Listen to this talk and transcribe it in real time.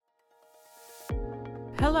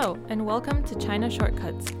Hello, and welcome to China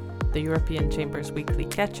Shortcuts, the European Chamber's weekly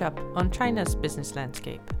catch-up on China's business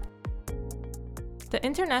landscape. The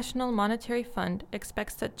International Monetary Fund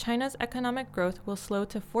expects that China's economic growth will slow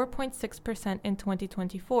to 4.6% in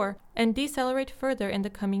 2024 and decelerate further in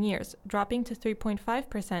the coming years, dropping to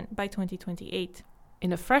 3.5% by 2028.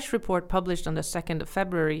 In a fresh report published on the 2nd of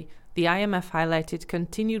February, the IMF highlighted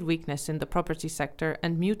continued weakness in the property sector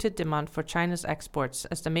and muted demand for China's exports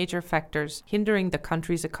as the major factors hindering the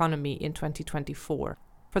country's economy in 2024.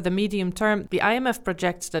 For the medium term, the IMF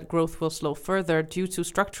projects that growth will slow further due to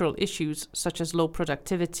structural issues such as low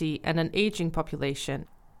productivity and an aging population.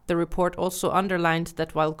 The report also underlined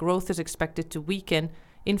that while growth is expected to weaken,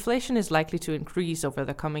 inflation is likely to increase over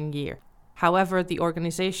the coming year. However, the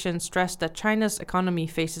organization stressed that China's economy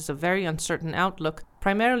faces a very uncertain outlook,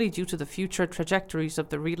 primarily due to the future trajectories of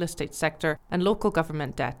the real estate sector and local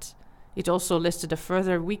government debt. It also listed a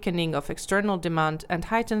further weakening of external demand and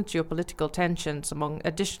heightened geopolitical tensions among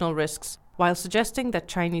additional risks, while suggesting that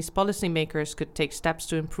Chinese policymakers could take steps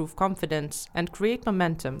to improve confidence and create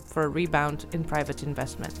momentum for a rebound in private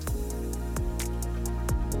investment.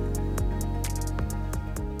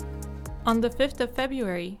 On the 5th of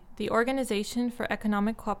February, the Organization for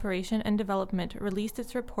Economic Cooperation and Development released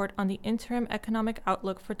its report on the interim economic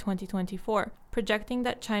outlook for 2024, projecting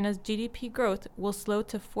that China's GDP growth will slow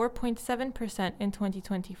to 4.7% in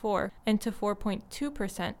 2024 and to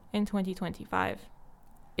 4.2% in 2025.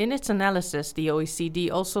 In its analysis, the OECD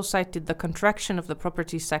also cited the contraction of the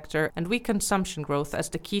property sector and weak consumption growth as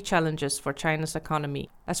the key challenges for China's economy.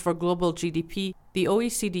 As for global GDP, the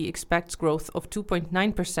OECD expects growth of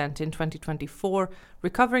 2.9% in 2024,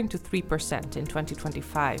 recovering to 3% in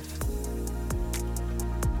 2025.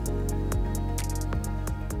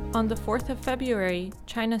 On the 4th of February,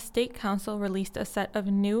 China's State Council released a set of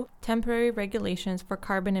new temporary regulations for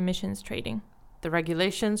carbon emissions trading. The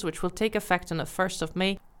regulations, which will take effect on the 1st of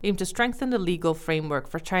May, aim to strengthen the legal framework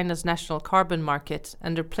for China's national carbon market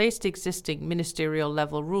and replace the existing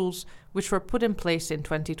ministerial-level rules which were put in place in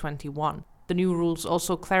 2021. The new rules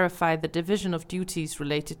also clarify the division of duties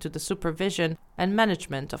related to the supervision and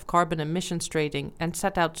management of carbon emissions trading and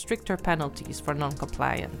set out stricter penalties for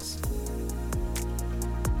non-compliance.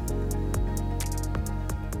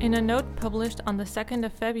 In a note published on the 2nd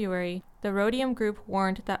of February, the Rhodium Group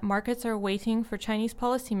warned that markets are waiting for Chinese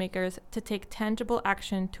policymakers to take tangible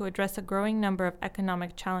action to address a growing number of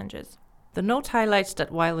economic challenges. The note highlights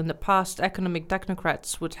that while in the past economic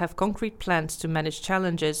technocrats would have concrete plans to manage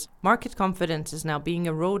challenges, market confidence is now being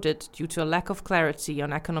eroded due to a lack of clarity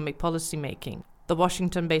on economic policymaking. The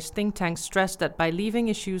Washington-based think tank stressed that by leaving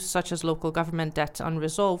issues such as local government debt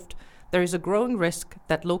unresolved, there is a growing risk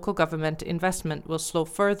that local government investment will slow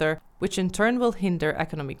further, which in turn will hinder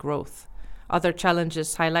economic growth. Other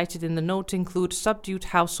challenges highlighted in the note include subdued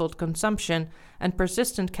household consumption and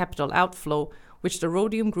persistent capital outflow, which the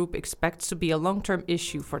Rhodium Group expects to be a long-term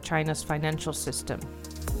issue for China's financial system.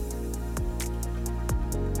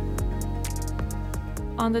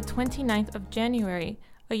 On the 29th of January,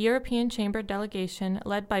 a European Chamber delegation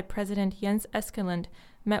led by President Jens Eskelund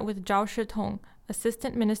met with Zhao Shitong,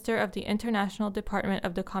 Assistant Minister of the International Department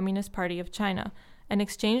of the Communist Party of China, and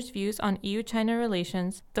exchanged views on EU-China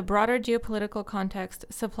relations, the broader geopolitical context,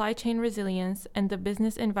 supply chain resilience, and the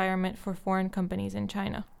business environment for foreign companies in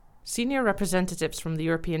China. Senior representatives from the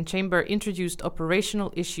European Chamber introduced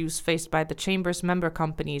operational issues faced by the Chamber's member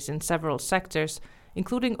companies in several sectors,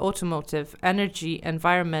 including automotive, energy,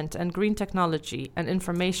 environment and green technology, and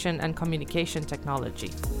information and communication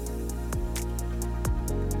technology.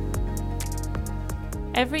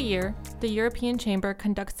 Every year, the European Chamber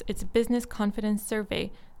conducts its Business Confidence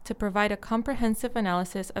Survey to provide a comprehensive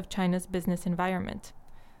analysis of China's business environment.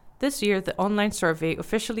 This year, the online survey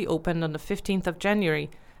officially opened on the 15th of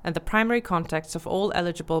January, and the primary contacts of all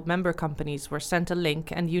eligible member companies were sent a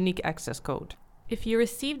link and unique access code. If you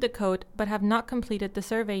received the code but have not completed the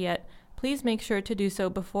survey yet, please make sure to do so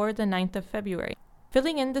before the 9th of February.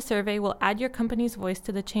 Filling in the survey will add your company's voice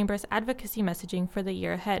to the Chamber's advocacy messaging for the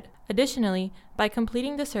year ahead. Additionally, by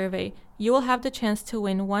completing the survey, you will have the chance to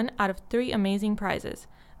win one out of 3 amazing prizes: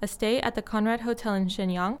 a stay at the Conrad Hotel in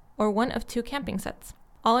Shenyang or one of 2 camping sets.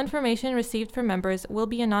 All information received from members will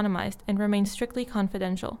be anonymized and remain strictly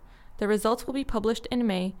confidential. The results will be published in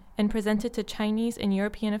May and presented to Chinese and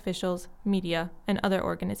European officials, media, and other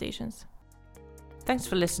organizations. Thanks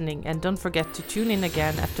for listening, and don't forget to tune in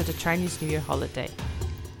again after the Chinese New Year holiday.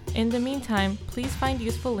 In the meantime, please find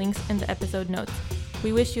useful links in the episode notes.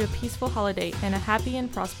 We wish you a peaceful holiday and a happy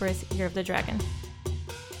and prosperous Year of the Dragon.